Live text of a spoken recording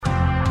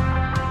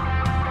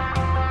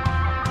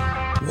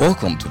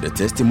Welcome to the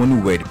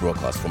Testimony Word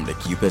broadcast from the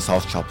Keepers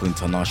House Chapel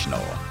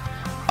International.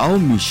 Our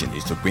mission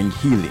is to bring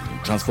healing,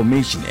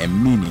 transformation,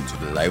 and meaning to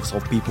the lives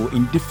of people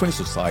in different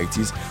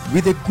societies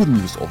with the good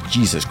news of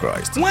Jesus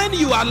Christ. When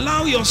you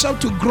allow yourself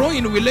to grow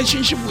in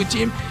relationship with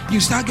Him, you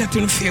start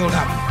getting filled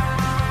up.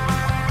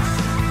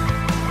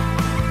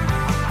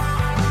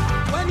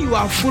 When you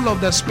are full of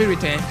the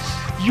Spirit,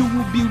 you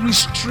will be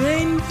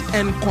restrained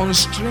and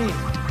constrained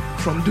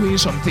from doing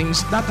some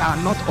things that are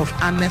not of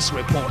honest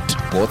report.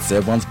 God's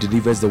servant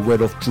delivers the word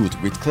of truth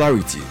with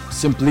clarity,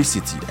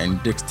 simplicity,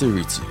 and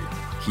dexterity.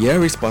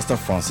 Here is Pastor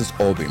Francis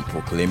Albin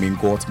proclaiming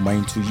God's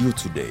mind to you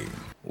today.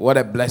 What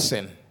a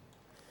blessing.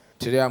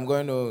 Today I'm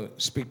going to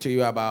speak to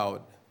you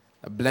about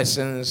the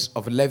blessings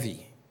of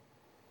Levi.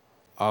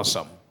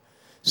 Awesome.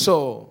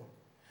 So,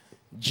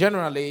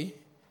 generally,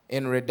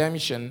 in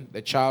redemption,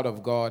 the child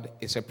of God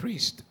is a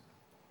priest.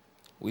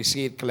 We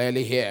see it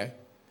clearly here.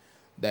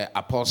 The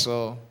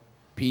apostle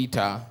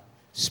Peter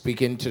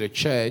speaking to the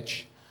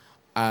church,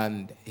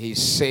 and he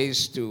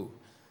says to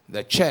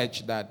the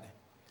church that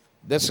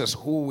this is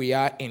who we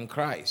are in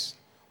Christ.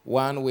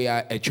 One, we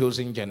are a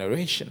chosen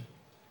generation.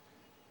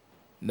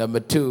 Number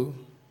two,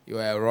 you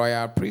are a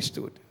royal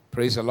priesthood.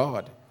 Praise the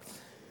Lord.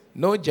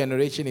 No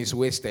generation is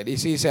wasted.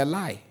 It's a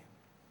lie.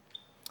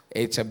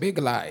 It's a big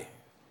lie.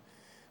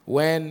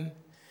 When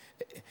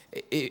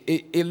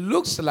it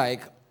looks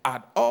like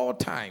at all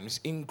times,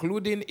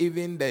 including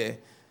even the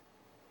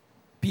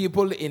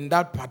people in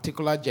that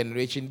particular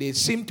generation, they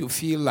seem to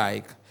feel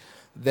like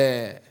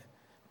the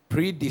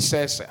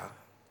predecessor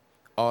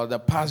or the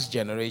past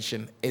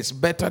generation is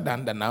better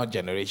than the now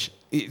generation.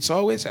 It's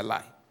always a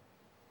lie.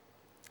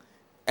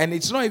 And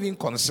it's not even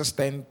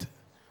consistent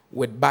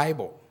with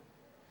Bible.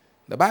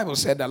 The Bible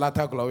said the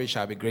latter glory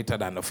shall be greater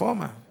than the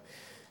former.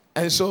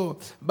 And so,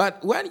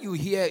 but when you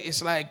hear,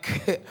 it's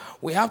like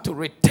we have to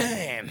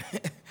return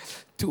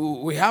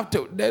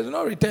there's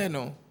no return,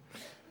 no.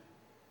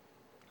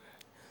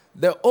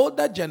 The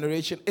older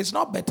generation is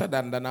not better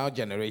than the now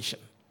generation.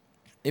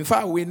 In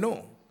fact, we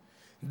know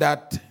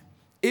that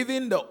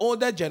even the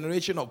older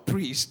generation of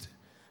priests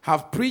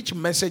have preached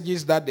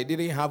messages that they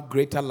didn't have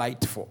greater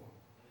light for.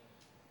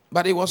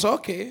 But it was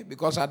okay,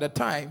 because at the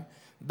time,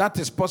 that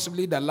is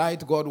possibly the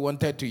light God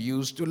wanted to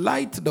use to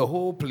light the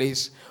whole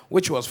place,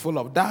 which was full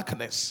of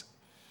darkness.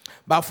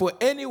 But for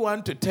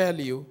anyone to tell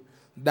you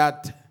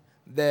that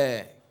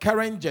the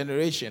current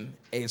generation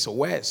is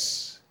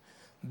worse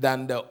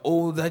than the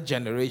older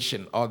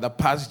generation or the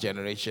past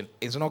generation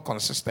is not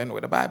consistent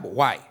with the Bible.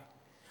 Why?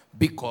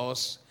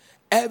 Because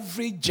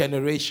every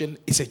generation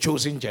is a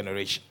chosen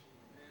generation.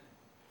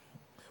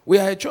 We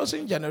are a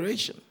chosen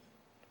generation.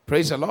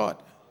 Praise the Lord.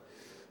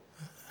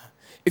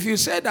 If you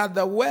say that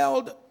the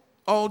world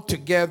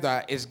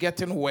altogether is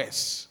getting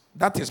worse,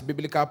 that is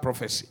biblical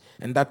prophecy,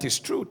 and that is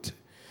truth.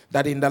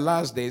 That in the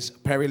last days,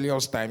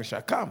 perilous times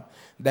shall come.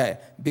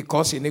 That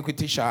because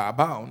iniquity shall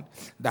abound,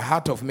 the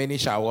heart of many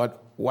shall what?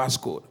 Was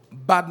good.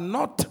 But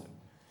not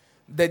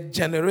the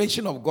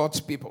generation of God's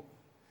people.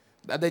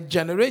 That the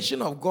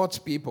generation of God's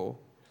people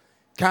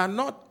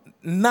cannot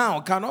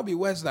be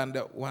worse than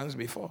the ones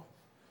before.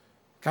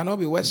 Cannot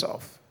be worse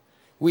off.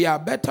 We are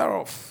better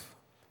off.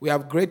 We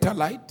have greater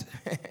light.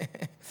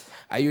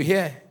 Are you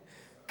here?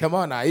 Come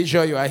on, are you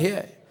sure you are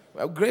here?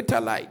 We have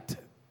greater light.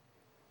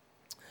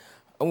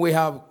 And we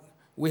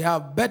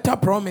have better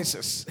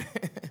promises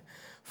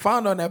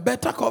found on a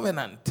better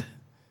covenant.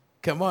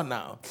 Come on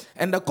now.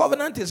 And the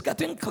covenant is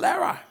getting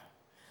clearer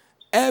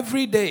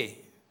every day.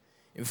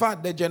 In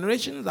fact, the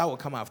generations that will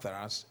come after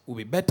us will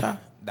be better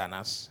than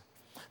us,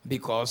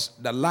 because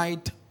the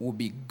light will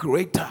be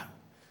greater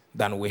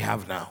than we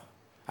have now.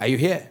 Are you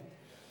here?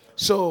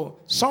 So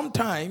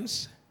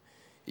sometimes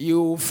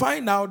you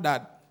find out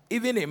that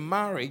even in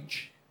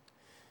marriage,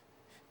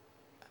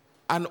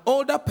 an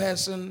older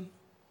person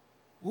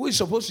who is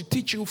supposed to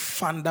teach you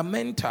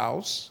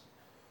fundamentals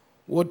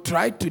will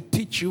try to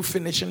teach you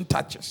finishing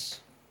touches.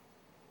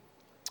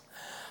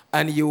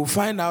 And you will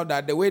find out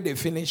that the way they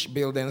finish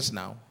buildings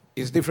now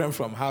is different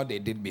from how they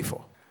did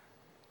before.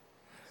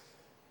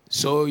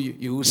 So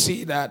you will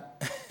see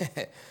that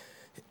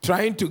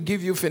trying to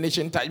give you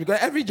finishing touches, because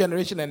every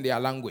generation and their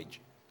language,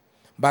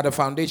 but the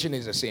foundation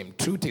is the same.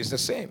 Truth is the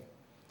same.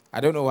 I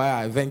don't know why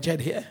I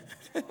ventured here.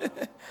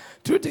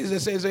 Truth is the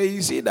same. So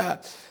you see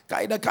that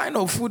the kind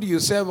of food you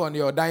serve on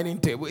your dining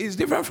table is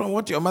different from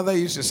what your mother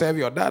used to serve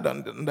your dad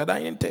on the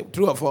dining table.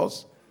 True or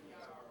false?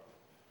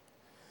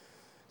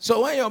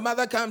 So when your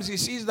mother comes, he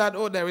sees that,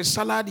 oh, there is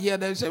salad here.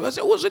 They say, but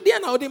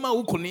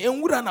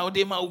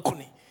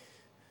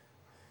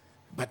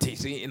you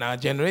see, in our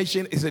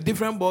generation, it's a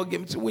different ball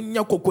game. Yes.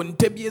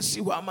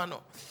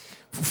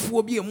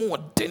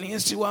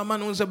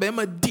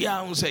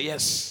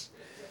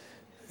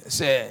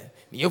 Say,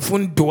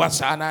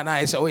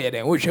 I say, oh yeah,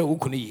 then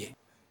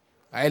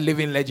I live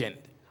in legend.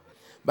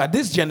 But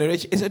this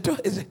generation is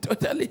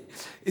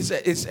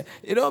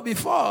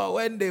before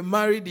when they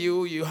married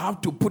you, you have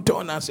to put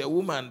on as a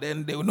woman,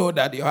 then they will know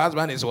that your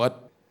husband is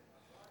what?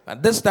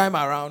 And this time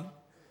around,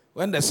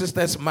 when the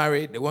sisters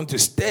marry, they want to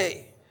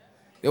stay.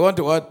 They want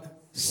to what?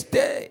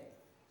 Stay.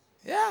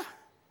 Yeah.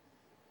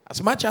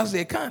 As much as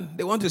they can.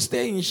 They want to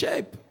stay in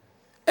shape.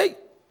 Hey.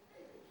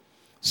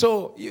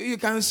 So you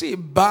can see,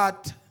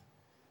 but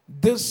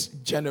this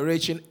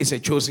generation is a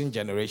chosen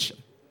generation.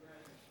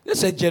 This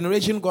is a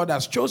generation God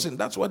has chosen.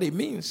 That's what it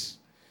means.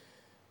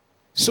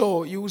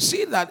 So you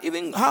see that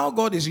even how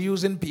God is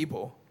using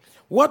people,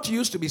 what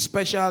used to be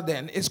special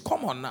then is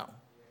common now.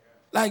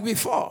 Like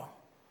before,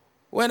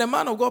 when a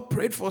man of God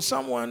prayed for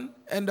someone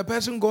and the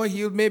person got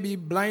healed, maybe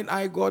blind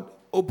eye got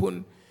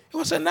open, it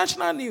was a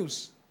national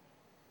news.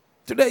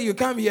 Today you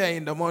come here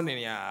in the morning,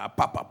 yeah,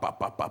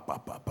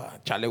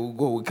 Charlie, we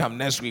go, we come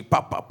next week,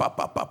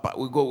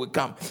 we go, we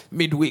come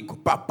midweek,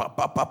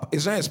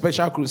 It's not a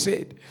special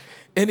crusade.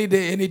 Any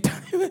day, any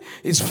time,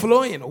 it's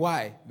flowing.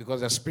 Why? Because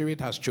the Spirit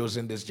has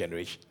chosen this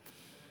generation.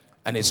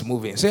 And it's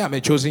moving. Say, I'm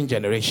a chosen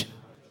generation.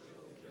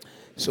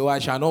 So I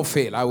shall not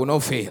fail. I will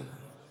not fail.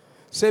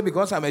 Say,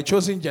 because I'm a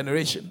chosen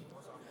generation,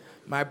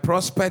 my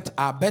prospects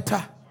are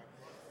better.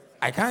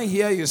 I can't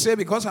hear you. Say,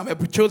 because I'm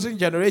a chosen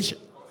generation,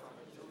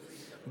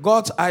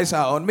 God's eyes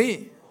are on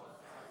me.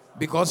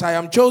 Because I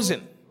am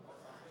chosen.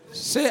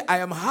 Say, I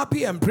am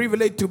happy and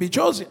privileged to be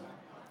chosen.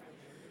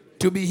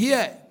 To be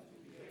here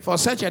for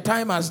such a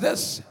time as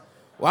this.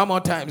 One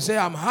more time. Say,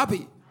 I'm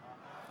happy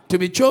to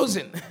be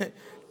chosen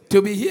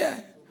to be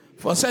here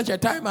for such a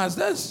time as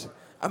this.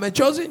 I'm a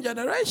chosen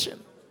generation.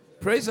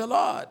 Praise the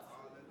Lord.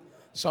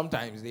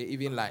 Sometimes they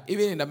even like,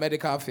 even in the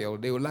medical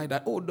field, they will like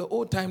that. Oh, the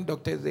old time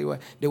doctors,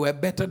 they were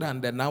better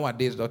than the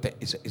nowadays doctor.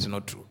 It's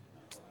not true.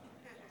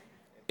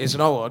 It's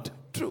not what?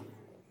 True.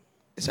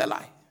 It's a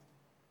lie.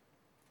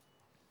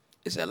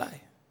 It's a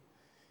lie.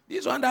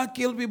 This one that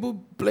killed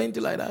people plenty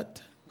like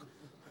that.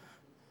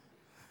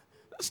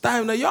 This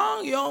time, the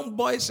young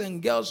boys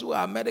and girls who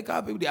are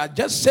medical people, they are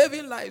just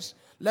saving lives,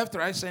 left,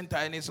 right, center,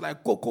 and it's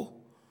like cocoa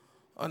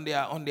on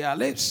their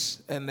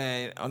lips and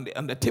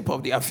on the tip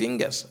of their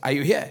fingers. Are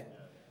you here?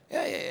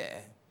 Yeah.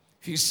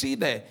 If you see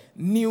the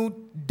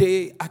new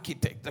day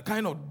architect, the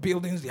kind of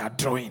buildings they are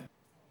drawing,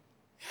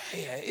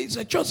 it's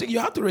a choice. You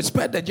have to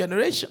respect the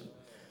generation.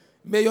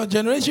 May your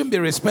generation be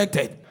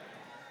respected.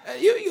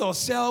 You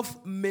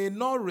yourself may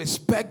not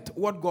respect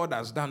what God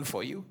has done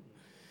for you.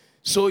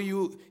 So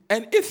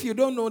and if you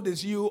don't know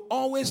this, you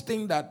always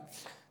think that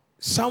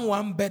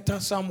someone better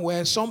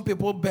somewhere, some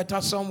people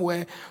better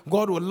somewhere,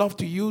 God would love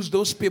to use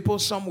those people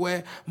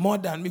somewhere more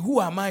than me.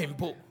 Who am I in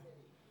Pope?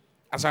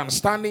 As I'm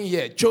standing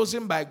here,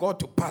 chosen by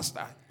God to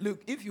pastor.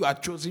 Look, if you are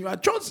chosen, you are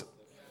chosen.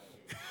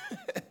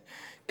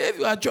 If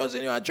you are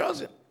chosen, you are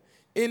chosen.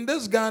 In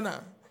this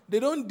Ghana, they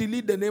don't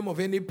delete the name of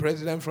any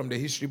president from the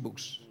history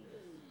books.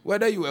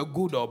 Whether you were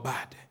good or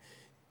bad.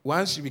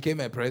 Once you became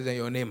a president,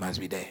 your name must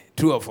be there.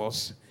 True or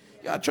false?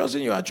 You are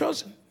chosen, you are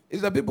chosen.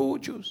 It's the people who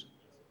choose.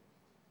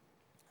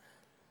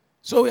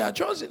 So we are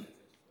chosen.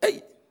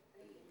 Hey.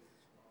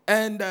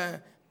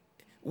 And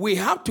we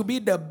have to be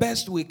the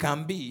best we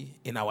can be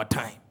in our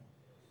time.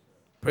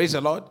 Praise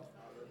the Lord.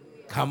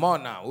 Come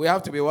on now. We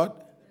have to be what?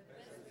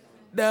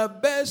 The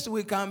best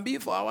we can be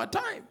for our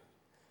time.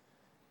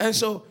 And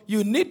so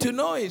you need to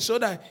know it, so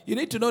that you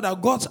need to know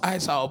that God's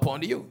eyes are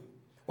upon you.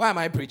 Why am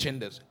I preaching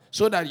this?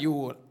 So that you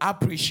will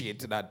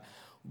appreciate that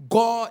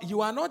God,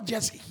 you are not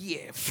just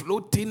here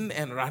floating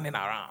and running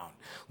around.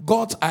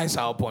 God's eyes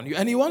are upon you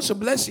and He wants to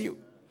bless you.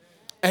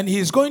 And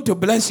He's going to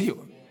bless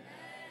you.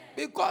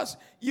 Because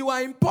you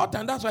are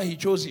important, that's why He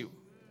chose you.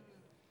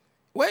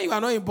 When you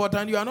are not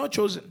important, you are not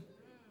chosen.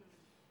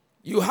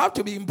 You have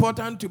to be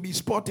important to be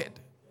spotted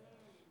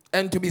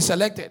and to be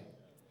selected,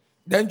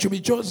 then to be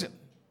chosen.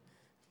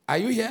 Are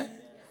you here?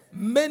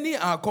 Many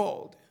are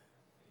called.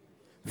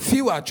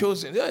 Few are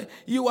chosen.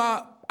 You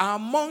are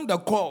among the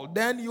called.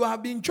 Then you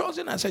have been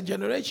chosen as a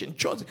generation.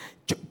 Chosen.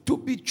 To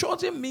be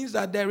chosen means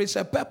that there is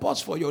a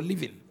purpose for your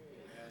living.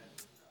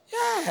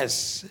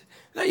 Yes.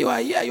 Now you are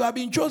here. You have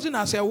been chosen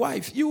as a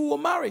wife. You will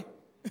marry.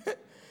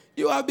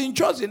 You have been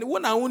chosen.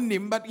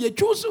 But you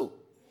choose you.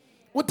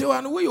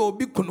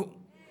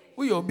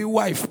 We will be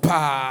wife.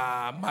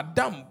 Pa,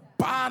 madam.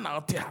 Pa, na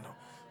tiano.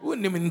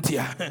 And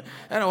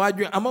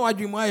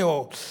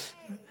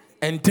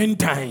 10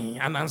 times,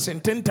 and I'm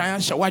saying 10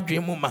 times,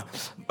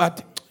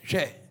 but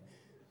share.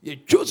 You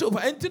choose over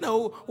anything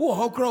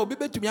who crowd,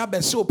 be to me, I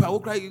bet soap, I will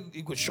cry,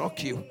 it could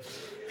shock you.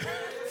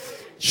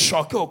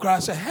 Shock you, cry,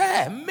 say,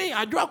 hey, me,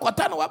 I draw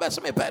Quatano, I bet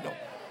some pedo.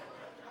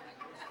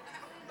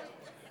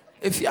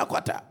 If you are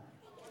Quata,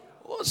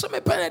 oh, some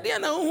penny, I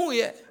know who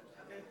yet.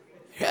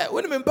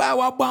 When you buy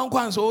what bank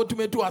ones, so to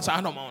me, to us,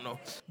 I don't know.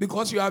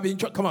 Because you have been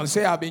chosen. Come on,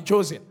 say, I've been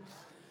chosen.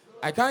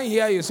 I can't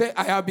hear you say,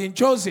 I have been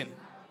chosen.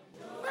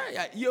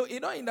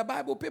 You know, in the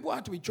Bible, people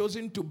had to be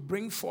chosen to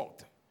bring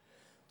forth.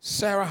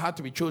 Sarah had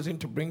to be chosen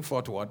to bring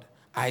forth what?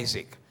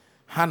 Isaac.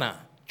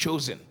 Hannah,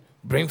 chosen,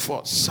 bring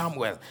forth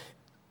Samuel.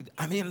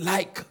 I mean,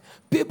 like,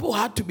 people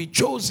had to be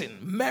chosen.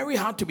 Mary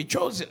had to be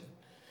chosen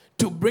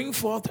to bring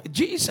forth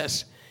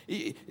Jesus.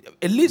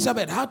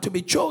 Elizabeth had to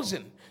be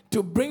chosen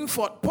to bring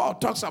forth. Paul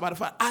talks about the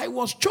fact, I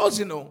was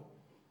chosen.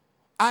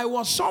 I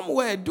was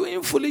somewhere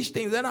doing foolish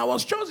things, and I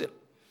was chosen.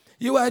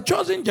 You are a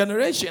chosen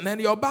generation,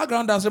 and your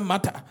background doesn't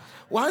matter.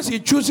 Once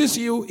he chooses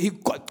you,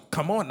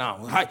 come on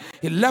now.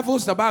 He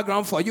levels the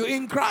background for you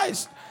in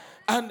Christ.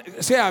 And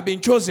say, I've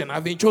been chosen.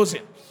 I've been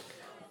chosen.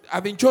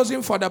 I've been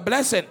chosen for the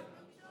blessing.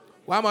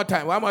 One more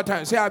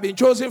time. Say, I've been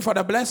chosen for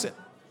the blessing.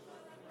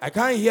 I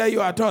can't hear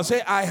you at all.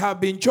 Say, I have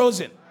been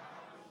chosen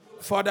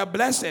for the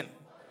blessing.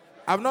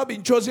 I've not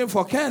been chosen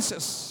for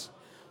curses.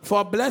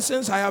 For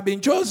blessings, I have been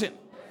chosen.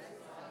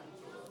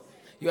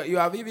 You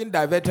have even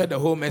diverted the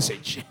whole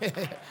message.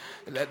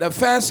 The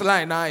first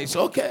line now is,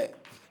 okay,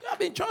 you have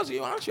been chosen.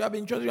 You have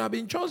been chosen. You have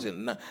been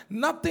chosen.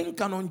 Nothing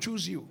can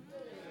unchoose you.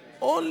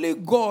 Only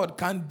God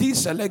can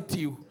deselect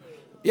you.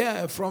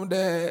 Yeah, from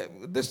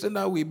this thing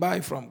that we buy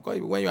from.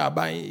 When you are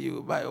buying,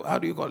 you buy, how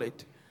do you call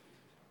it?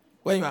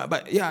 When you are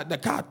buying, the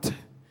cart.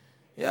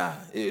 Yeah,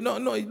 no,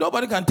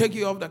 nobody can take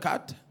you off the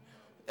cart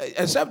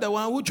except the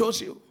one who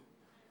chose you.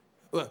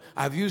 Well,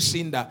 have you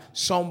seen that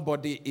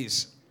somebody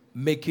is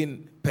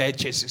making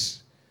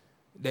purchases?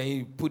 Then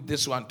you put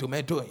this one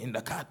tomato in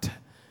the cart,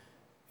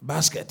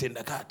 basket in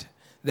the cart.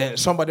 Then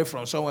somebody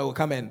from somewhere will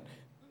come and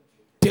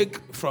take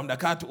from the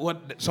cart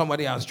what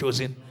somebody has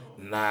chosen.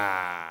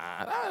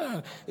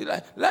 Nah.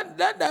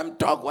 Let them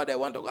talk what they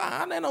want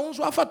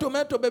to.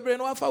 Tomato baby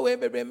no afa we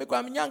baby me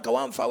kwa nyanka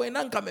wan fa we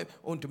nanka me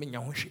ontumi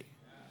nya ho hwe.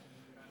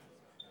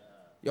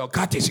 Your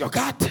cart is your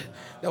cart.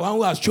 The one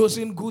who has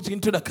chosen goods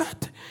into the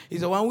cart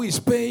is the one who is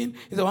paying,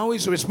 is the one who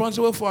is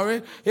responsible for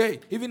it. Hey,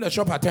 even the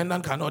shop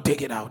attendant cannot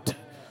take it out.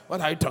 What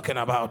are you talking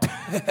about?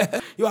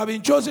 You have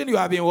been chosen, you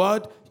have been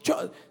what?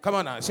 Come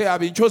on now, say, I've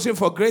been chosen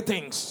for great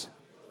things.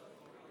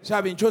 Say,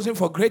 I've been chosen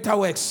for greater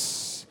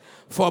works,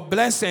 for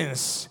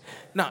blessings.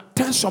 Now,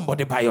 tell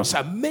somebody by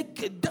yourself,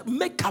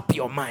 make up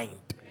your mind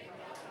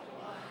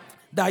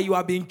that you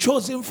have been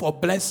chosen for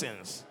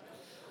blessings.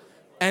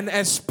 And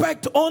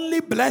expect only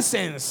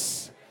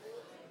blessings.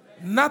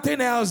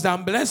 Nothing else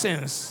than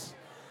blessings.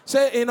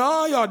 Say, in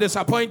all your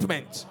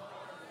disappointment,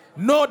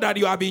 know that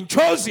you have been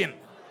chosen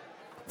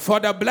for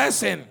the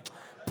blessing.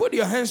 Put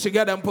your hands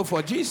together and put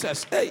for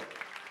Jesus. Hey,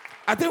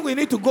 I think we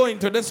need to go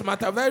into this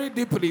matter very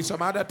deeply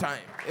some other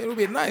time. It will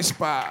be nice,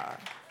 pa.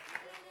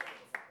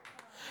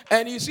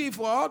 And you see,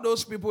 for all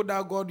those people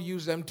that God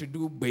used them to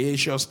do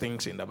bodacious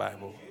things in the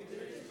Bible,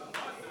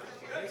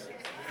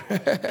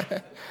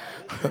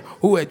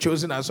 who were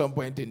chosen at some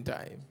point in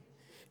time,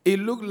 it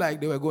looked like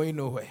they were going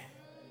nowhere.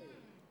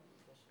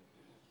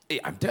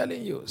 I'm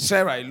telling you,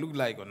 Sarah, it looked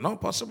like not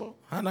possible.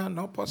 Hannah,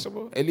 not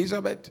possible.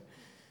 Elizabeth.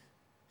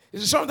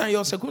 Sometimes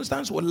your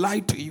circumstance will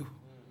lie to you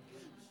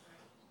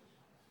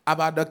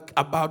about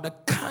the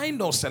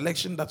kind of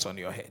selection that's on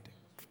your head.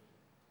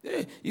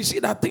 You see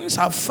that things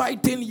are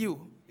fighting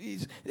you.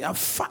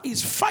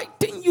 It's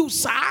fighting you,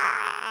 sir.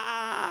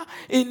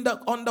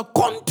 On the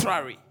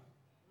contrary.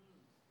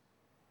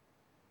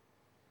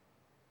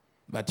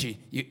 But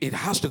it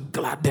has to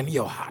gladden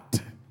your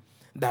heart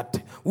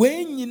that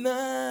when you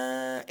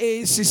know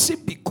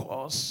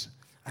because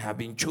I have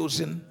been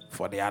chosen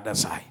for the other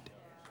side.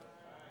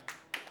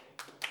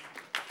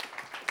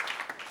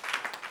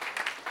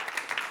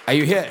 Are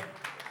you here?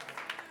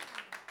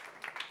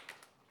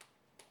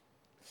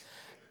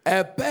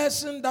 A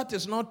person that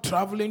is not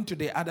traveling to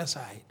the other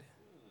side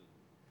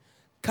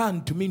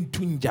can't mean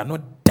tunja no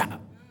da.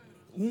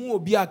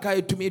 Obi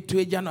aka to me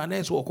to ejano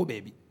anes woko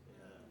baby.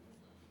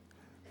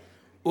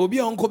 Obi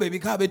onko baby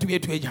ka be to me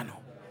to ejano.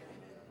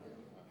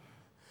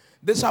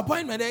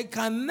 Disappointment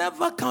can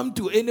never come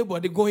to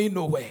anybody going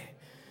nowhere.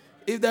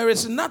 If there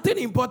is nothing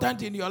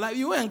important in your life,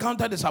 you will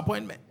encounter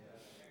disappointment.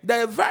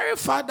 The very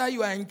fact that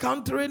you are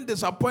encountering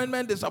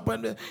disappointment,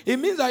 it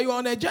means that you are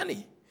on a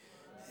journey.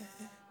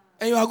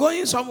 And you are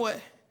going somewhere.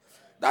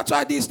 That's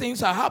why these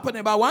things are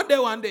happening. But one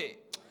day,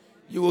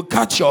 you will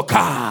catch your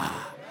car.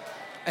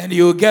 And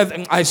you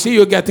will I see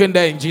you getting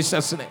there in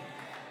Jesus' name.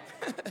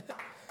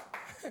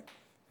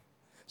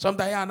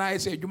 Sometimes I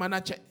say,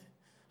 Jumana check.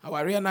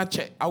 Awariana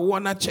check.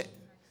 Awana check.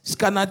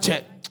 Scanner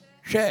check.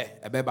 Share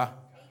a beba.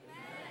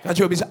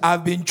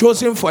 I've been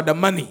chosen for the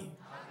money.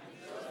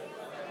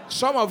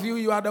 Some of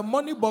you are the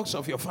money box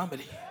of your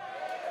family.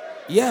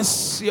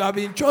 Yes, you have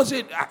been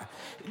chosen.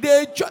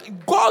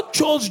 God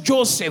chose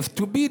Joseph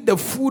to be the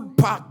food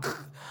pack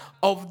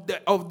of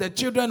the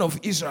children of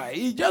Israel.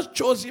 He just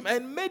chose him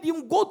and made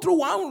him go through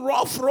one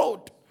rough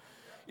road.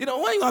 You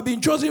know, when you have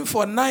been chosen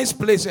for a nice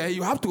place,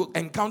 you have to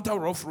encounter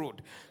rough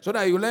road so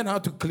that you learn how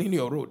to clean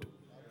your road.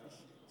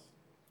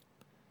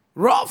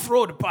 Rough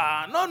road,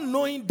 pa. Not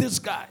knowing this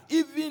guy,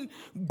 even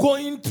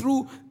going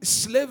through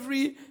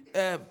slavery,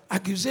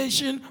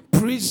 accusation,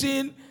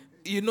 prison,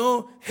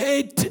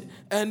 hate,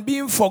 and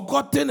being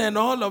forgotten and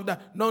all of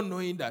that. Not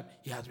knowing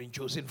that he has been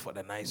chosen for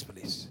the nice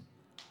place.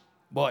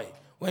 Boy,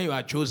 when you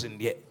are chosen,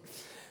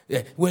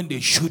 when they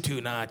shoot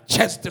you now,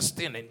 chest this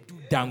thing and do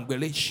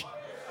danglish.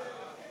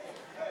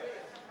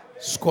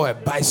 Score a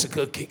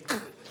bicycle kick.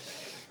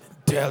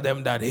 Tell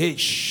them that, hey,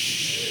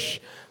 shh,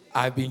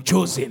 I've been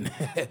chosen.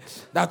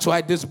 That's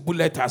why this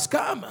bullet has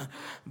come.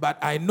 But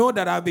I know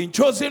that I've been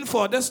chosen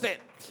for this thing.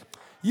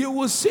 You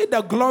will see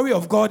the glory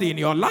of God in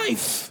your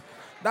life.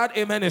 That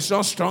amen is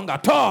not strong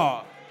at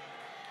all.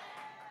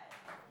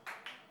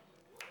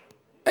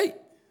 Hey,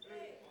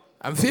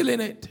 I'm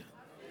feeling it.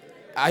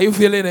 Are you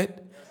feeling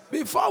it?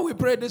 Before we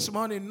pray this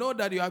morning, know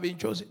that you have been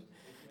chosen.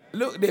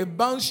 Look, they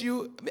bounce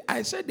you.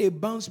 I said they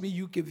bounce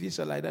me UK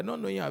visa like that. Not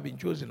knowing you have been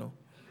chosen. No.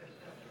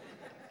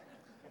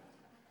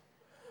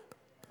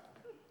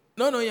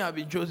 No, you have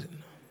been chosen.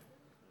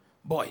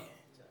 Boy.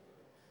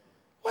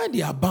 When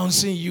they are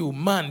bouncing you,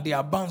 man, they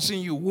are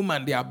bouncing you,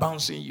 woman, they are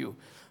bouncing you.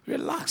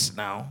 Relax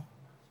now.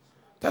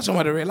 Tell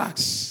somebody,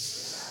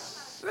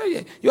 relax.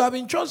 You have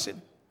been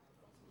chosen.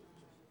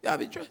 You have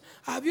been chosen.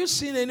 Have you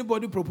seen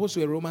anybody propose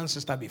to a Roman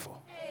sister before?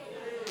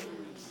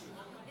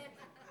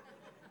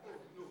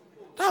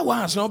 That one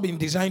has not been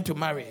designed to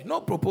marry.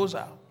 No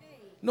proposal.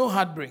 No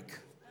heartbreak.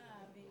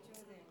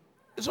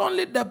 It's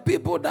only the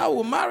people that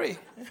will marry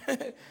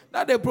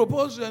that they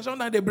propose and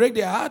sometimes they break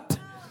their heart.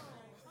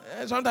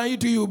 And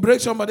sometimes you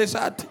break somebody's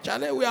heart.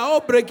 Charlie, we are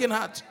all breaking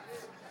hearts.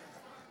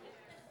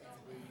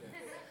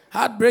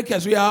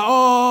 Heartbreakers, we are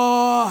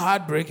all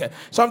heartbreakers.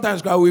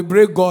 Sometimes we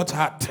break God's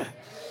heart.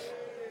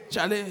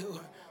 Charlie,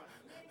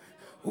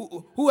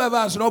 whoever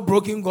has not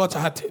broken God's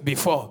heart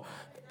before,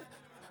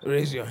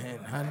 raise your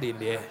hand. Hand in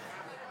the air.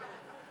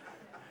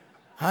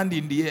 Hand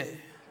in the air.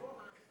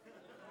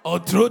 Or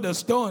throw the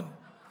stone.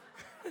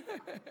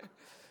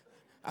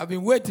 I've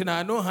been waiting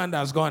and no hand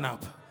has gone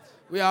up.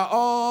 We are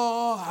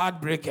all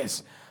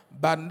heartbreakers.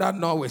 But that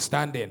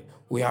notwithstanding,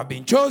 we have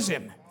been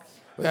chosen.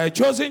 We are a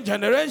chosen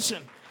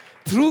generation.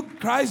 Through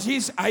Christ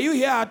Jesus. Are you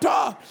here at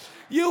all?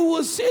 You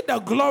will see the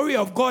glory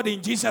of God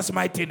in Jesus'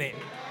 mighty name.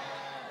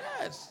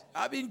 Yes,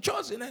 I've been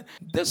chosen.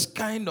 This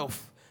kind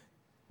of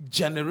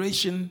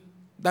generation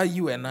that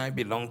you and I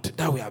belong to,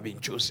 that we have been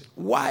chosen.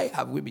 Why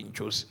have we been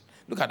chosen?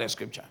 Look at the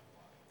scripture.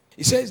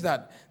 It says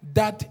that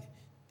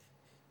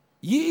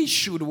ye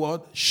should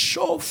what?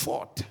 Show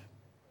forth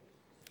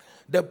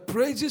the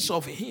praises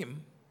of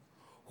him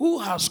who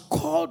has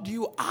called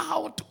you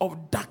out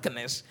of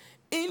darkness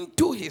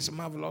into his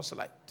marvelous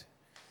light.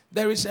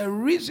 There is a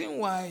reason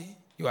why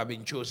you have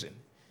been chosen.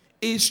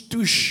 Is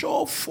to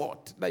show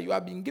forth that you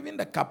have been given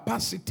the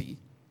capacity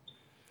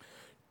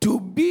to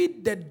be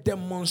the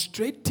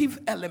demonstrative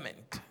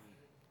element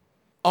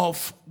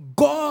of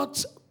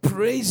God's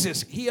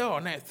praises here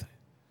on earth.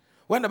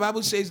 When the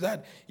Bible says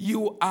that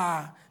you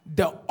are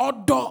the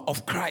odor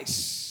of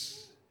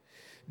Christ,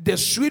 the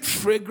sweet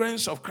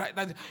fragrance of Christ.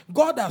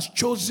 God has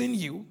chosen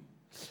you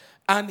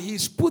and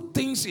he's put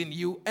things in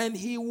you and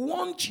he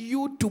wants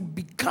you to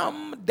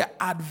become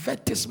the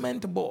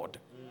advertisement board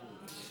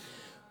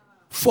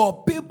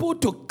for people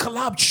to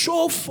clap,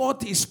 show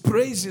forth his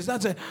praises.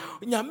 That's a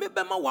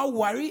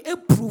worry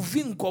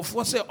proving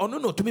for say oh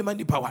no to me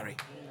mani power.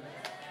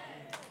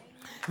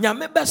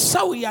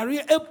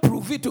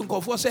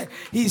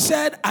 He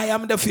said, I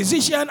am the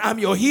physician, I'm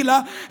your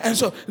healer. And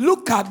so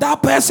look at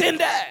that person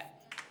there.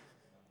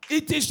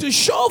 It is to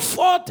show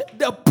forth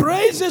the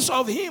praises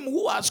of him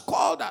who has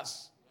called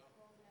us.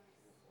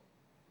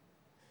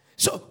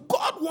 So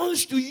God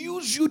wants to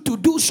use you to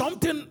do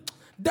something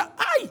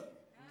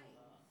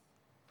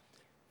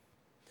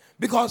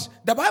because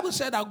the Bible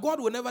said that God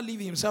will never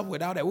leave himself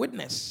without a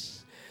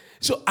witness.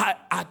 So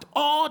at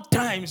all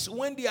times,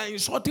 when they are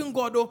insulting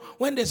God,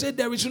 when they say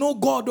there is no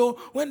God,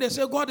 when they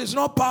say God is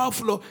not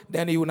powerful,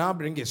 then he will now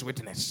bring his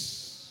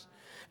witness.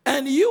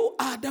 And you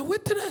are the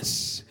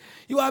witness.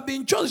 You have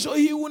been chosen. So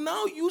he will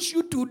now use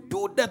you to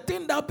do the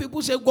thing that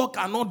people say God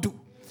cannot do.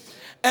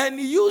 And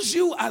use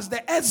you as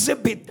the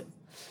exhibit,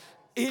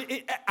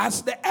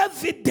 as the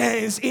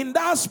evidence in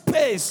that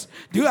space.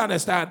 Do you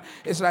understand?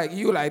 It's like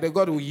the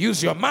God will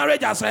use your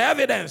marriage as an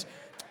evidence.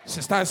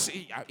 Sister,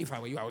 if I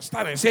were you, I would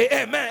stand and say,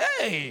 amen.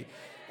 Hey.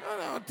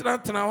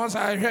 Once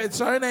I heard,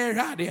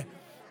 sorry,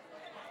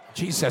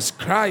 Jesus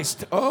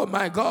Christ. Oh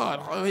my God.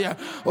 Oh yeah.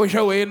 Oh,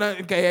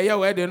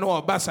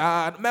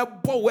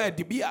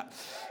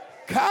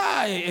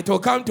 it will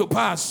come to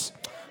pass.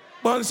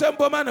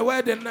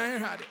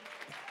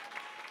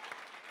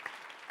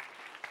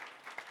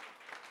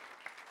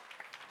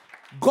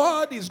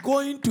 God is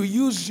going to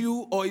use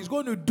you or is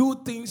going to do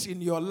things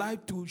in your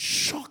life to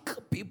shock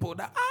people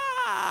that,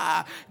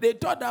 they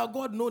thought that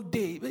God no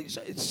day.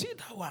 See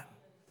that one.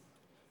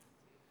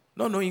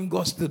 Not knowing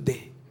God's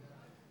today.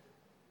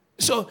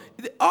 So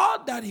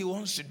all that he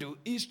wants to do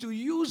is to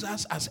use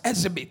us as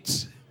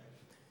exhibits,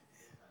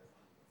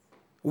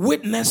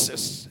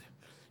 witnesses,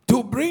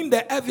 to bring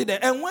the evidence.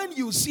 And when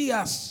you see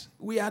us,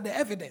 we are the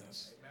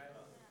evidence.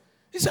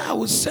 He said, I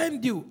will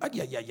send you.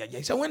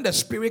 He said, when the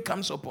Spirit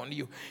comes upon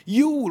you,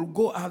 you will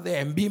go out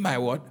there and be my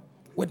what?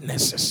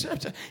 Witnesses.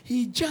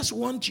 He just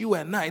wants you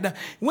and I.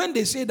 When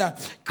they say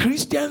that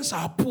Christians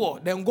are poor,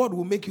 then God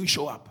will make you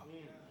show up.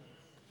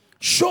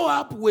 Show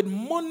up with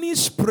money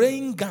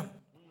spraying gun.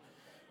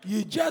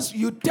 You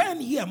turn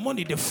here,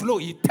 money the flow.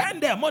 You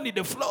turn there, money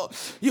the flow.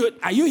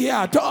 Are you here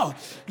at all?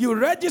 You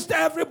register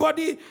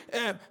everybody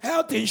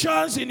health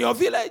insurance in your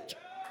village,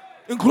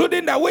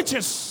 including the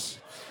witches.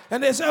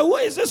 And they say, who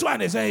is this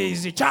one? They say,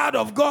 he's a child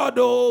of God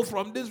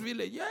from this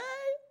village. Yeah.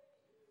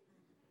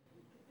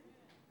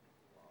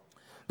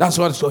 That's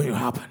what's going to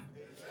happen.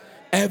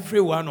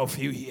 Every one of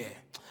you here.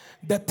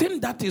 The thing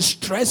that is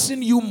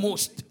stressing you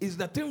most is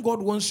the thing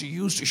God wants to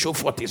use to show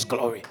forth His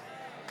glory.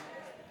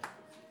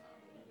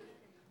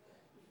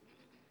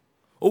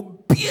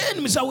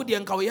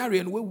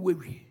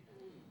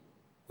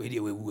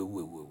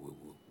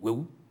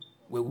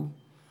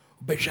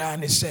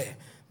 Beshani say,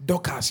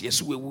 Docas,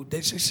 yes, we would. They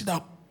say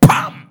that,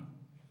 pam.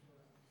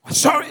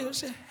 Sorry, you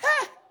say,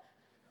 hey.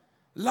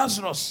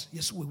 Lazarus,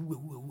 yes, we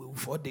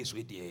 4 days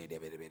with you.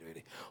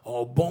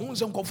 Or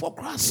bones and go for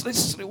cross,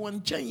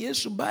 one chain,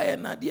 yes, buy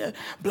an idea,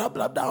 blah,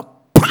 blah, blah,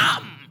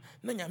 pam.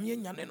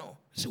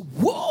 Say,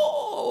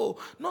 whoa,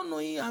 no,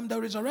 I'm the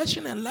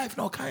resurrection and life.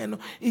 No, kind.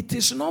 It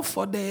is not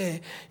for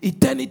the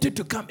eternity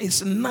to come.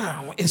 It's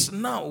now. It's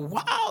now.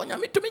 Wow. 4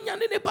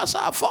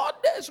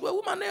 days where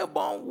woman are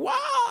born.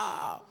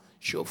 Wow.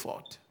 Show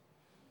forth.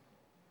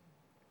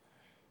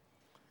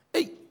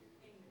 Hey.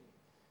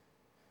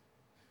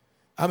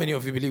 How many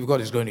of you believe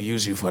God is going to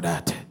use you for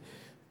that?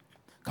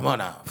 Come on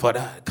now, for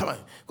that. Come on.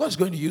 God is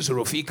going to use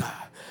Rofika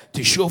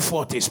to show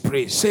forth His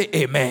praise. Say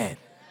amen.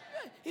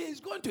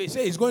 He's going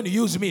to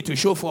use me to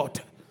show forth.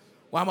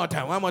 One more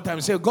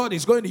time. Say, God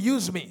is going to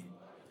use me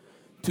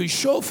to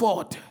show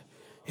forth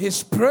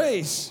His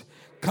praise.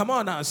 Come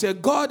on now. Say,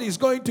 God is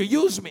going to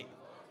use me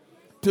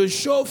to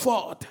show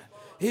forth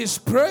His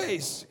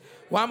praise.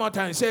 One more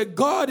time. Say,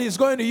 God is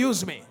going to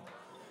use me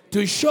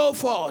to show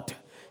forth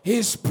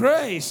His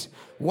praise.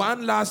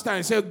 One last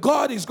time. Say,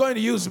 God is going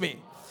to use me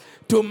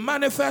to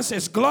manifest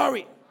His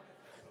glory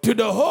to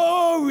the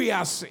whole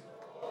reality.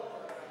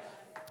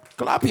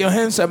 Clap your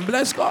hands and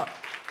bless God.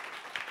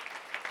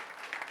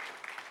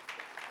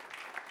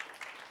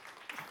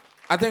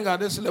 I think at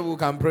this level we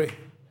can pray.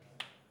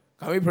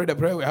 Can we pray the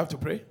prayer we have to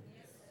pray?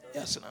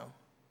 Yes, now.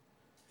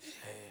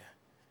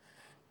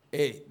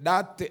 Hey,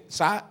 that there's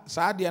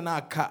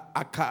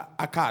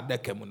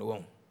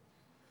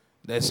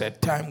a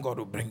time God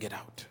will bring it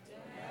out.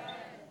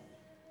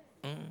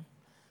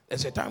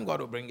 There's a time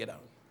God will bring it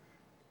out.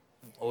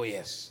 Oh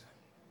yes.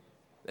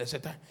 There's a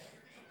time.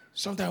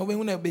 Sometimes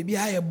when a baby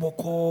I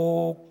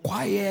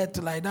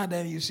quiet like that,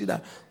 then you see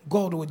that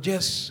God will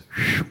just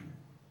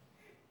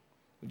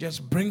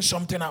bring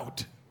something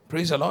out.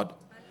 Praise the Lord.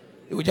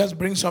 He will just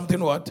bring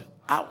something what?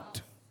 Out.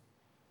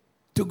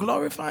 To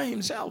glorify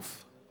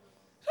Himself.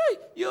 Hey,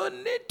 you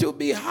need to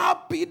be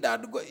happy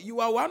that you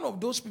are one of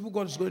those people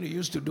God is going to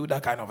use to do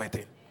that kind of a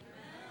thing.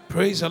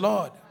 Praise the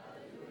Lord.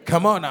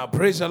 Come on now,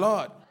 praise the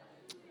Lord.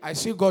 I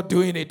see God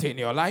doing it in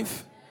your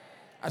life.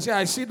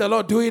 I see the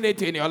Lord doing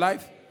it in your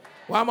life.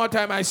 One more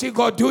time, I see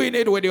God doing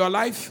it with your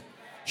life.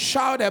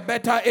 Shout a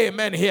better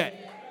amen here.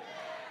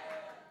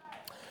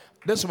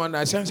 This morning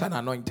I sense an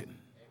anointing.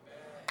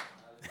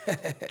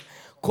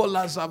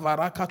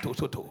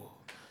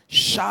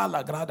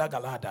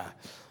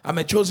 I'm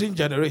a chosen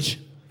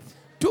generation.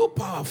 Too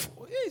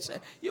powerful.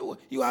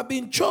 You have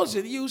been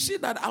chosen. You see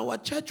that our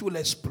church will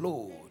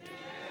explode.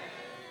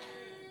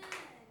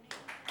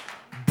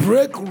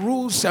 Break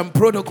rules and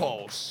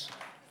protocols.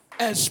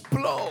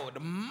 Explode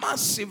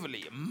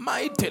massively,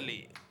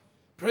 mightily.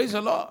 Praise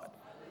the Lord.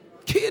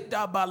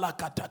 Tell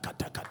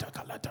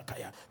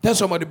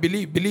somebody,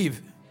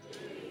 believe.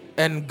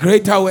 And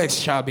greater works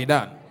shall be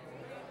done.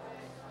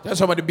 Tell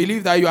somebody,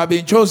 believe that you have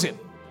been chosen.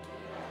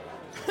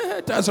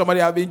 Tell somebody,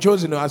 I have been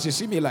chosen. As you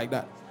see me like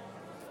that,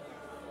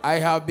 I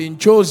have been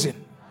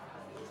chosen.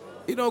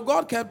 You know,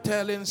 God kept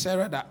telling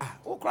Sarah that,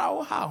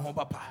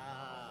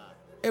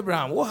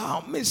 Abraham,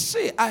 wow, me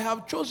say, I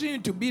have chosen you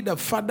to be the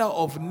father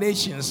of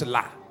nations.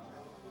 La.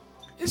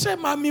 He said,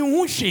 Mami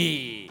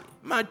Hushi,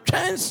 my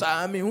chance,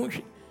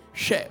 Mami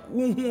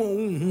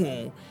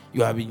Hushi.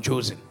 You have been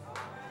chosen.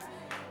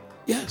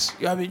 Yes,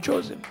 you have been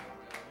chosen.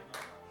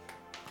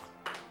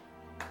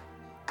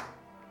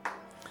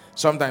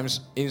 Sometimes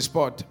in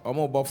sport,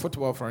 about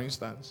football, for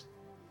instance,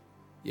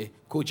 yeah,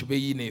 coach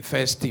be in the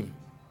first team,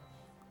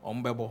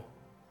 Bebo.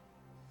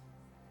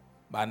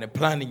 But the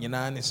planning, you know,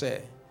 and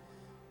say,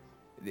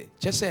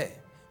 just say,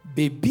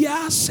 baby,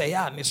 say,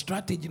 and the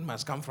strategy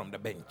must come from the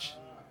bench.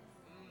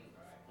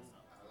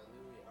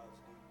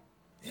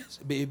 Yes,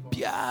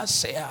 baby,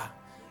 say,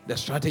 the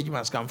strategy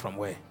must come from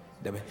where?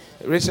 The bench.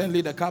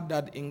 Recently, the cup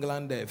that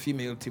England, the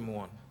female team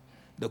won,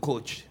 the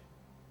coach,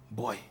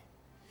 boy,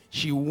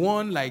 she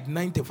won like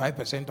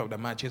 95% of the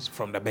matches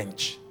from the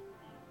bench.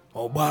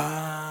 Oh,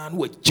 man,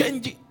 we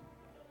change it.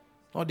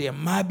 Oh, the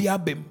Mabia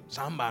Bim,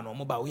 Samba, no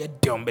more, we are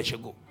down,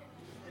 go.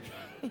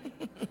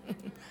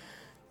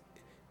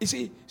 You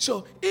see,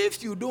 so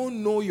if you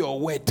don't know your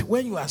worth,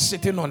 when you are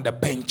sitting on the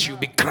bench, you'll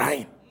be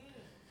crying.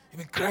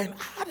 You'll be crying.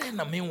 I don't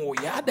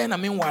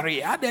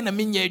worry. I don't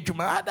mean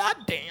yejuma.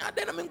 I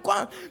don't mean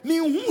kwa. Me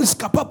who's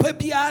capable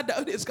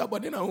biada. This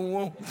capable na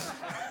who.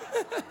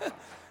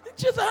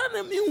 Just I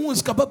don't mean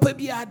who's capable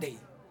biada.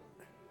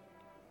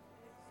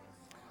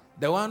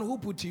 The one who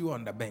put you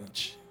on the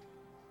bench,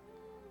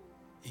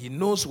 he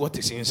knows what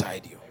is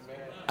inside you,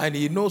 and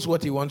he knows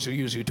what he wants to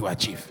use you to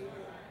achieve,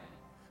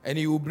 and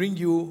he will bring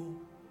you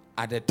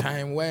at a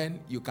time when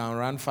you can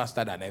run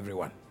faster than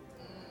everyone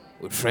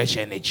with fresh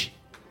energy.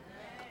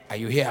 Are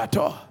you here at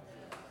all?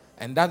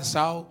 And that's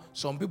how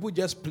some people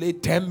just play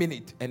 10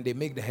 minutes and they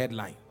make the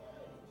headline.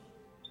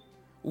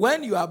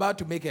 When you are about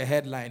to make a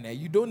headline,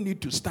 you don't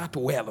need to start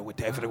well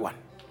with everyone.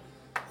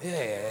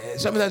 Yeah,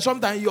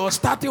 sometimes your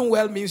starting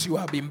well means you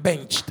have been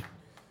benched.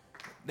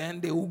 Then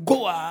they will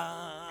go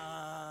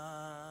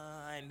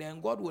and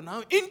then God will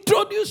now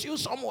introduce you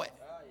somewhere.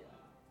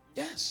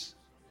 Yes.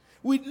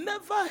 We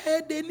never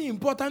heard any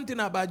important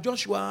thing about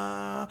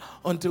Joshua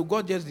until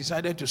God just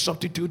decided to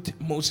substitute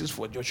Moses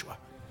for Joshua.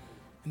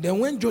 And then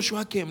when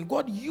Joshua came,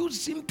 God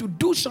used him to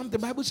do something. The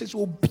Bible says,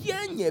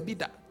 Obianye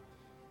bida.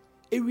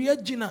 Area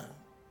jina.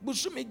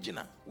 Busume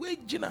jina. We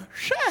jina.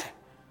 Share.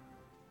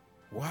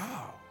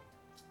 Wow.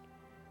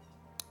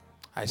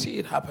 I see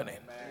it happening.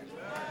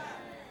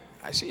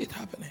 I see it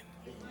happening.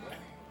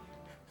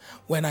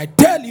 When I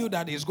tell you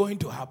that it's going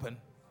to happen,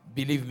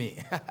 believe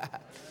me.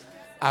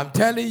 I'm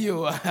telling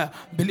you,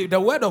 believe the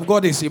word of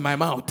God is in my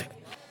mouth.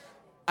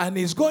 And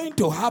it's going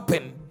to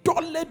happen.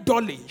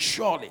 Dolly,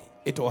 surely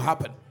it will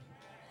happen.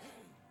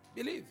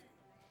 Believe.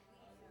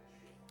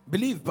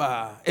 Believe,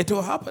 it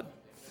will happen.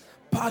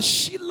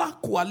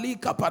 Pashila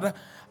kwalika para.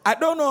 I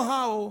don't know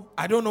how,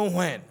 I don't know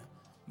when,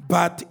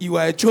 but you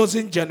are a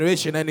chosen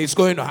generation and it's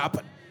going to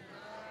happen.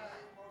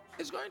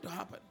 It's going to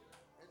happen.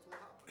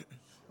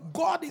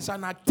 God is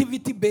an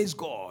activity-based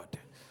God.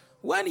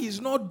 When he's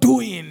not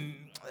doing,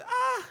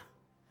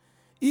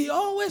 he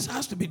always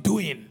has to be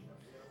doing.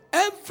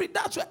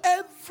 That's why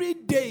every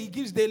day he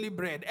gives daily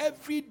bread.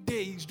 Every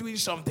day he's doing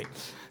something.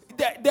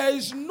 There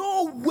is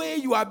no way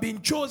you are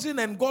being chosen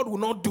and God will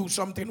not do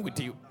something with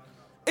you.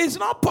 It's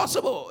not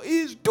possible.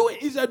 He's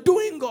a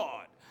doing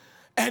God.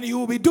 And he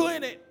will be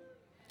doing it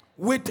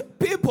with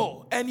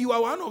people. And you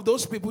are one of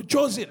those people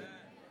chosen.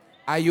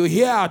 Are you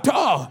here at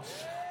all?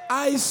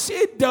 I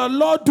see the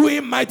Lord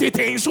doing mighty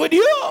things with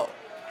you.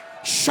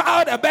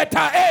 Shout a better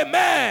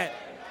amen.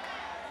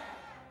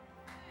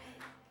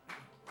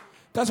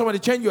 Tell somebody,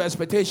 change your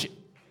expectation.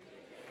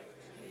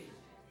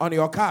 On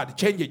your card,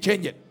 change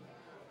it.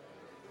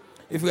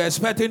 If you're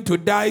expecting to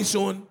die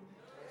soon,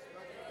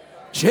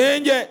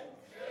 change it.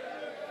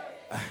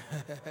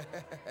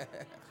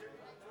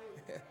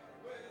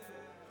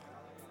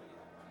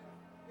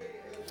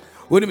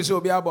 When you say,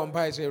 "Obi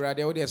abompa," say,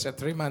 "Radio, there's a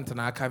 3-month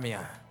na come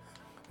here.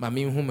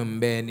 Mami hu me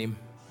mbe nim.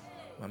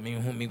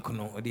 Mami hu me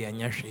kuno odi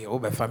anya hwe.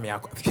 Obe fa me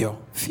akwa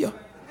fio.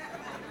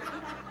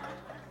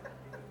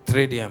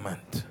 3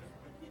 diamond.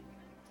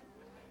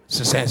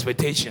 It's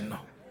expectation, no.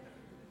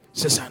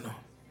 Sisano.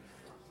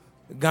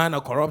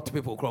 Ghana corrupt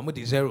people, chromo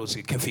the zeros,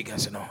 can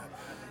figures, no.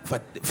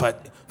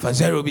 For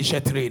zero be share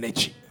 3 in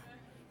each.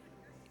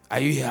 Are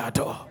you here at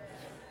all?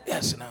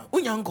 Yes, now.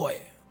 Unyangoy.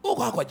 Oh,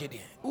 Quajidi.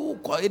 Oh,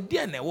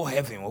 Quadian, oh,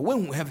 heaven,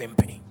 when we have him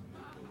pay.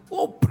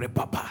 Oh, pre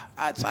papa.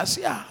 As I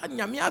see, and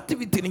yami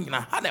activity in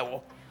a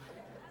hanewo.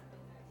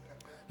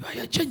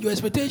 You change your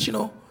expectation,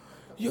 oh.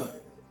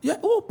 Yeah,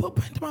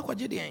 open to my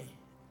Quajidi.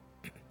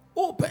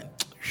 Open.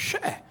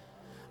 Share.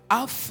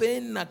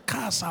 Afen na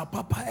casa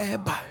papa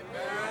eba.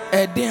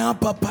 Eden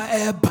papa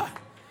eba.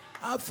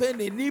 Afen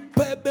ni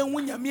pebe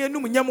wunyame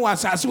enum nyam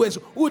asase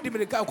weso. Udi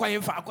mirika kwa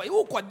yemfa akwa.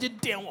 Wo kwaje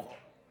den wo.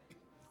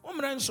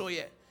 Omran so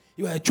ye.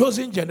 You are a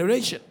chosen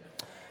generation.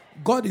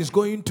 God is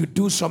going to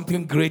do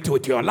something great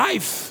with your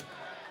life.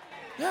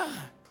 Yeah.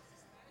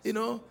 You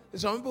know,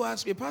 some people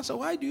ask me, "Pastor,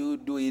 why do you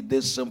do it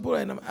this simple?"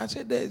 And I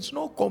said, there is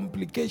no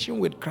complication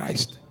with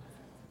Christ.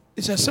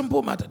 It's a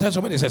simple matter. Tell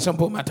somebody it's a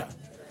simple matter.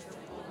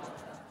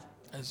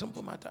 A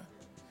simple matter.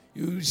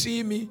 You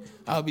see me,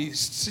 I'll be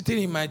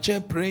sitting in my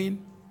chair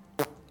praying,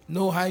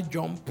 no high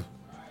jump.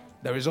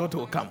 The result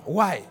will come.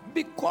 Why?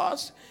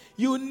 Because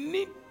you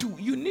need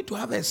to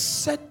have a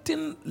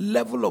certain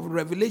level of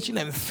revelation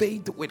and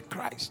faith with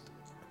Christ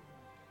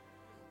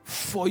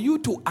for you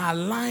to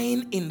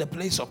align in the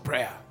place of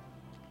prayer,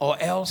 or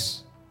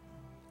else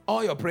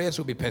all your prayers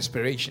will be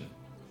perspiration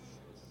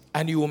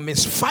and you will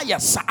misfire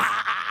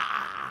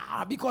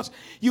because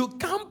you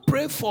can't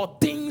pray for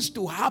things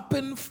to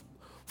happen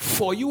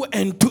for you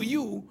and to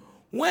you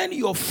when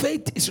your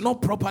faith is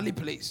not properly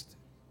placed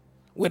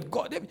with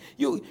God.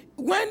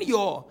 When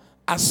your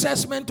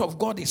assessment of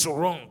God is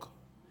wrong,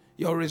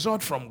 your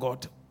result from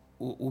God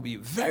will be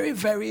very,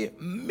 very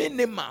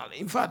minimal.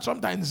 In fact,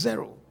 sometimes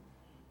zero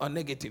or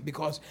negative,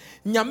 because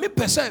nyame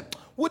pese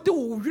what do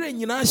we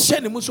nyina hye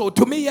ne mu so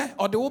to me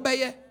or the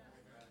obeye.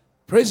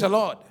 Praise the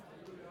Lord.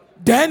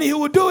 Then he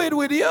will do it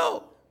with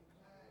you.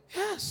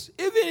 Yes,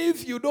 even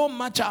if you don't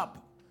match up,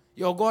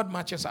 your God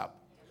matches up.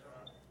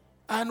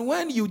 And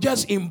when you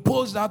just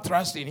impose that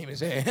trust in him, you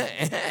say,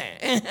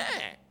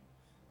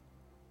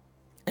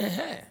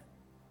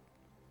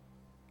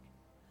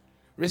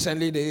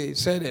 Recently, they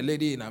said a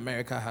lady in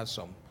America has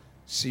some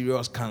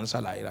serious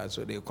cancer like that,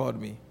 so they called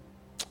me.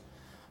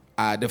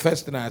 The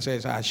first thing I said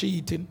is, "Has she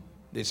eaten?"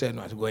 They said,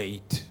 "No, I said, go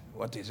eat."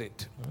 "What is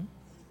it?"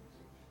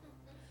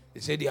 They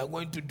said, "They are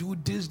going to do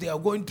this, they are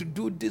going to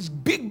do this."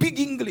 Big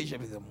English. I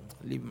said,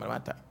 "Leave my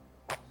matter.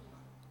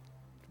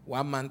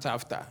 1 month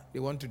after, they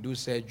want to do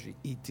surgery.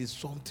 It is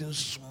something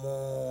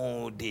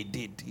small they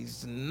did.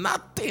 It's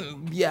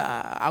nothing.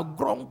 Yeah,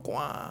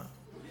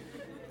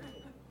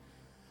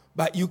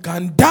 but you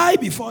can die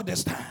before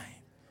this time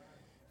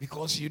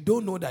because you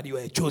don't know that you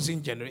are a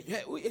chosen generation.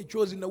 We are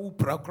chosen.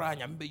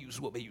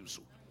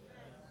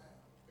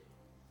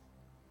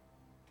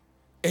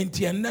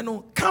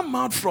 And come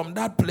out from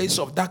that place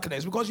of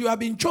darkness because you have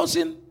been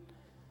chosen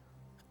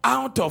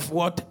out of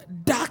what?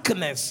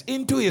 Darkness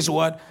into his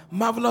word.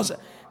 Marvelous.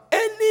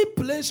 Any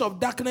place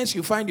of darkness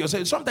you find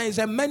yourself, sometimes it's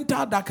a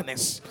mental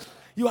darkness.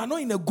 You are not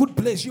in a good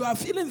place. You are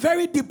feeling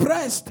very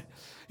depressed.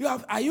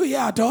 Are you here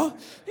at all?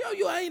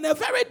 You are in a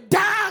very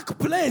dark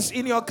place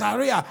in your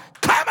career.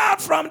 Come out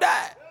from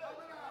there.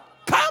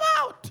 Come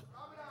out.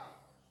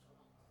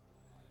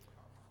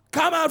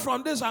 Come out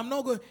from this.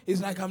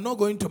 It's like I'm not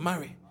going to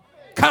marry.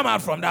 Come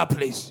out from that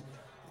place.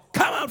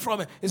 Come out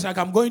from it. It's like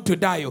I'm going to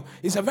die.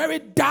 It's a very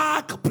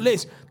dark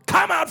place.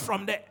 Come out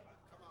from there.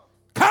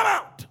 Come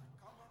out.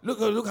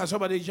 Look at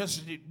somebody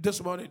just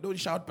this morning. Don't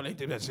shout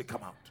plaintively. Say,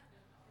 come out.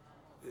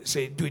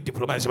 Say, do it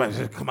diplomatically.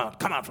 Say, come out.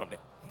 Come out from there.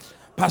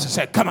 Pastor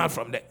said, come out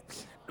from there.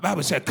 The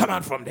Bible said, come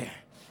out from there.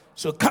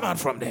 So come out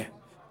from there.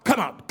 Come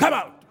out. Come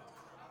out.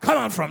 Come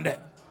out from there.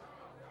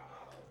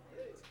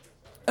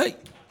 Hey.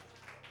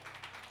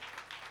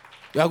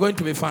 You are going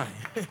to be fine.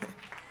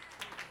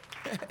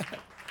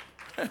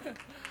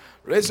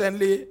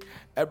 Recently,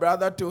 a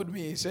brother told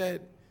me, he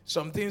said,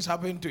 some things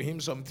happened to him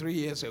some 3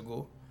 years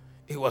ago.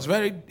 It was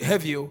very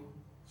heavy.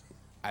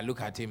 I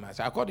look at him,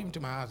 I called him to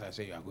my house, I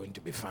said, you are going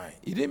to be fine.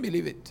 He didn't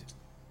believe it.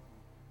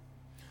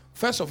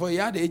 First of all, he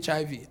had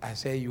HIV. I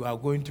said, you are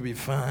going to be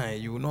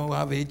fine. You will not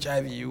have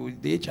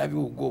HIV. The HIV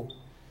will go.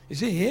 He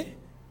said, yeah?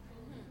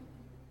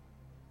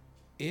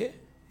 Yeah?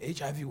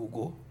 HIV will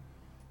go.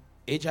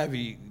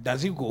 HIV,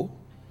 does it go?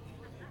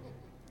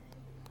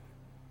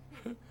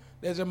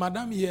 There's a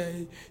madam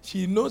here,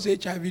 she knows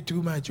HIV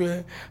too much.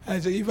 I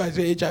say, if I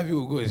say HIV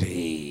will go, I say,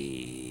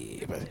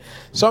 hey.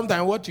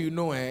 Sometimes what you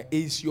know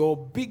is your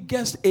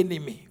biggest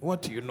enemy.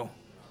 What do you know?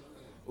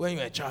 When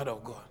you're a child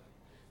of God.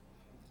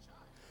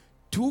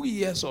 2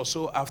 years or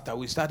so after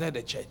we started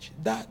the church,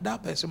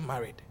 that person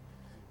married.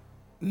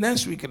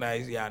 Next week now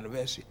is the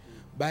anniversary.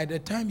 By the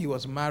time he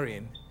was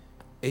marrying,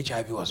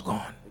 HIV was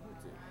gone.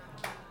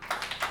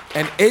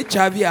 And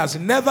HIV has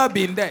never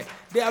been there.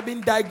 They have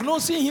been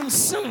diagnosing him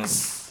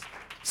since.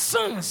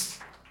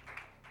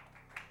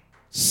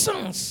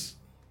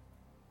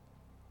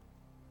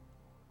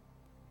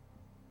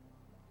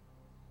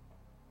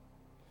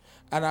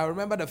 And I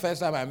remember the first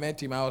time I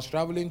met him, I was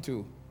traveling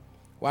to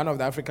one of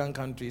the African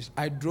countries.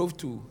 I drove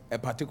to a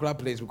particular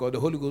place because the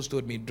Holy Ghost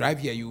told me, drive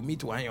here, you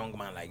meet one young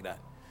man like that.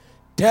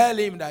 Tell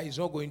him that he's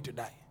not going to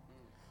die.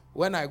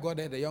 When I got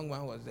there, the young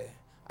man was there.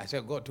 I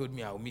said, God told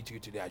me I will meet you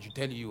today. I should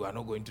tell you are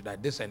not going to die.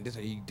 This and this.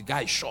 The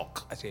guy is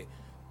shocked. I said,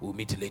 we'll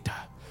meet later.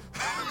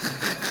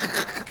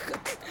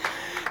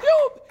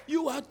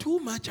 You are too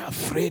much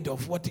afraid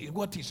of what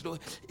is doing.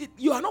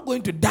 You are not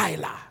going to die,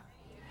 la.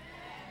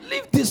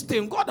 Leave this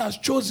thing. God has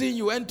chosen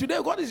you, and today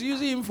God is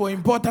using him for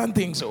important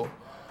things. So,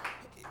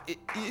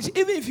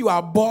 even if you are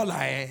a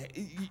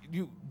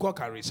baller, God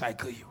can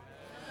recycle you.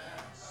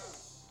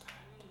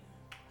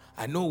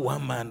 I know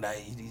one man that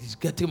is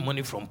getting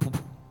money from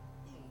poo-poo.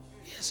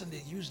 Yes, and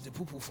they use the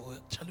poo-poo for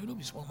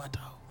be small matter.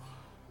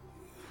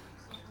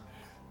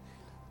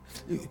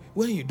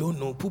 When you don't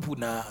know, poo-poo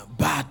na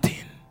bad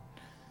thing.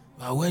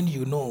 But when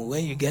you know,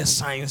 when you get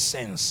science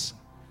sense,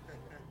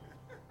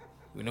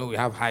 we know we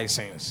have high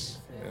sense.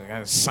 We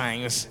have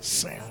science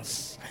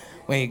sense.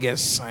 When you get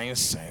science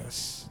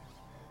sense,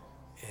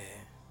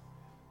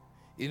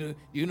 yeah.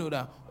 You know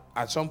that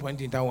at some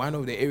point in time, one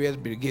of the areas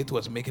Bill Gates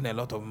was making a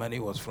lot of money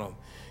was from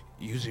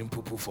using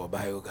poo-poo for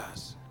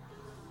biogas.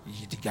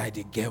 The guy,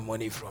 they get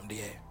money from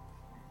there.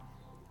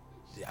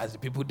 As the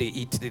people they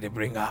eat, they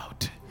bring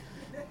out.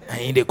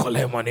 And they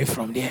collect money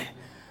from there.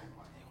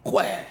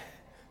 Where?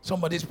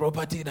 Somebody's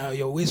property now,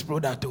 your waste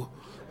product too.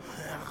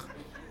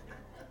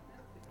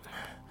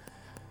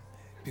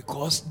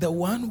 Because the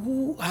one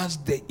who has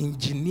the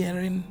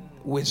engineering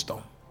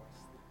wisdom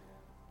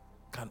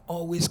can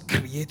always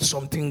create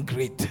something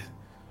great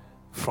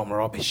from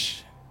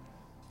rubbish.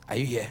 Are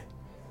you here?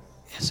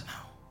 Yes,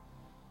 now.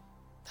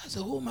 That's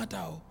the whole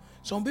matter.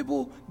 Some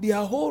people, their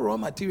whole raw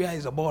material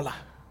is a baller.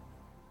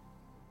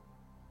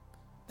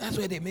 That's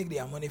where they make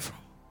their money from.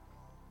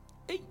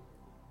 Hey.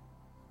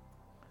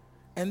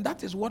 And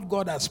that is what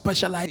God has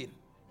specialized in.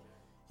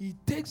 He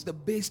takes the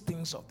base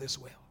things of this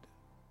world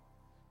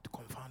to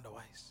confound the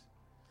wise.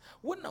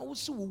 When I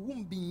also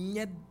won't be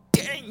near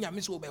ten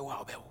yamis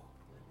obewa.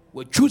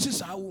 We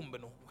chooses our womb.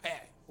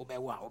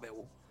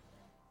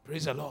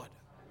 Praise the Lord.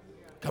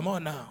 Come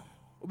on now.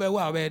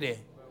 Obewa obede.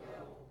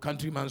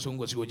 Countryman song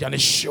was you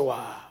Janice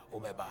Shua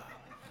Obeba.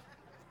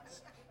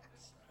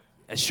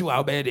 A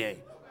Shua obede.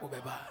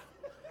 Obeba.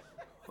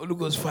 Holy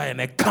Ghost fire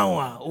and a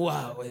kawa.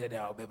 Wow, where they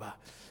are Obeba.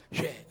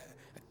 She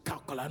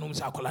Kakolanum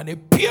Sakolane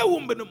Pia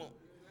Wumbenum.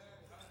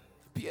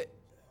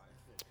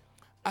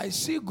 I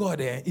see God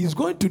there. He's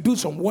going to do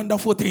some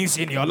wonderful things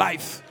in your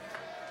life.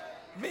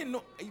 We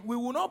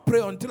will not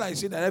pray until I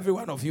say that every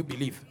one of you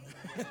believe.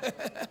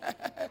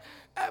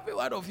 Every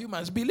one of you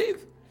must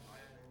believe.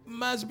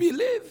 Must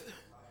believe.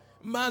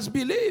 Must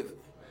believe.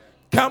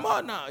 Come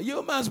on now.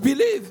 You must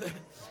believe.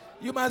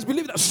 You must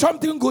believe that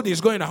something good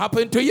is going to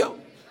happen to you.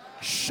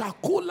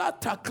 Shakula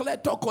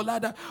takleto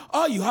kolada.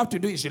 All you have to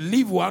do is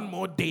live one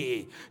more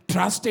day,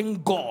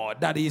 trusting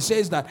God that He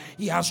says that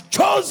He has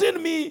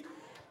chosen me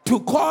to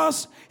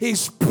cause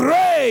His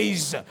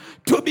praise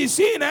to be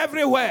seen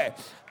everywhere.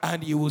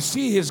 And you will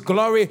see His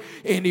glory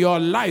in your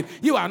life.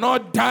 You are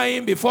not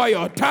dying before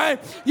your time.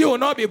 You will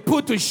not be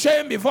put to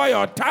shame before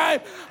your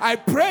time. I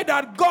pray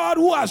that God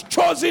who has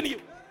chosen you,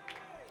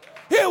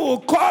 He will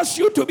cause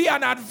you to be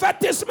an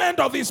advertisement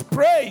of His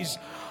praise,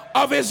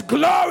 of His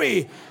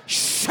glory.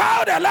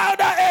 Shout a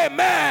louder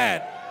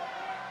amen.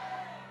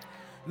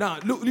 Now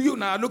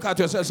look at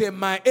yourself. Say,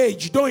 my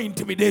age, don't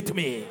intimidate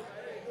me.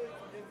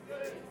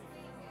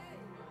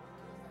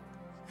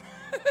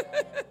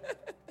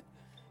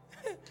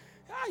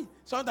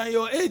 Sometimes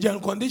your age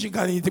and condition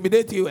can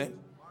intimidate you.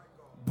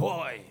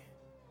 Boy,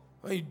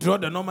 when you draw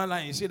the normal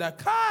line, you see that,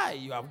 Kai,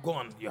 you have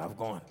gone. Kai,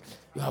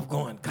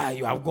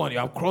 you have gone. You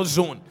have crossed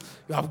zone.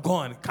 You have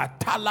gone.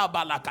 Katala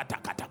bala kata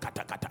kata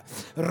kata kata.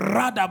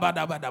 Rada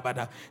bada bada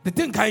bada. The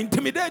thing can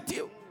intimidate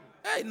you.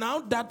 Hey,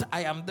 now that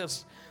I am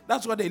this.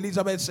 That's what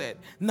Elizabeth said.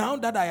 Now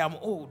that I am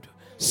old.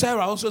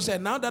 Sarah also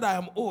said, now that I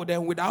am old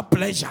and without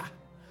pleasure.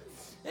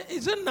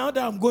 Is it now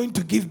that I'm going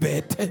to give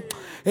birth?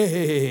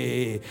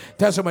 Hey,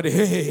 tell somebody,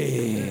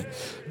 hey,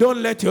 don't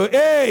let your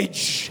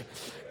age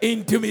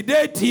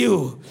intimidate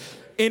you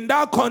in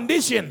that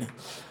condition,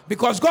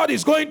 because God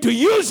is going to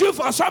use you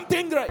for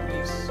something great.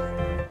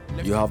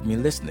 You have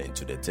been listening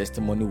to the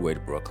Testimony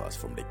Word broadcast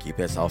from the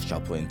Keepers House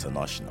Chapel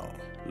International,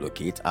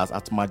 located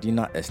at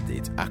Medina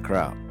Estate,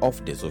 Accra,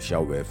 off the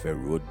Social Welfare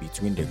Road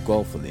between the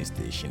Gulf Filling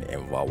Station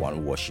and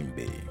Wawan Washing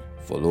Bay.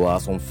 Follow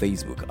us on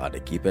Facebook at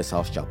the Keepers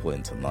House Chapel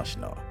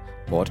International,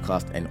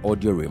 podcast and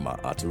audio rema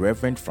at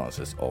Reverend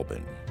Francis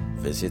Auburn.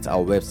 Visit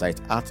our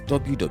website at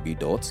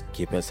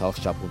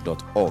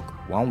www.keepershousechapel.org,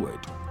 one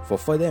word. For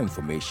further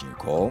information,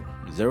 call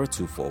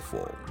 0244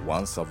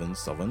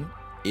 177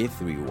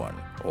 831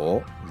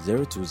 or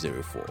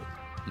 0204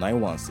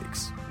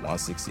 916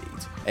 168.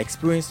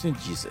 Experiencing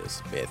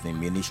Jesus Birthing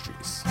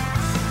Ministries.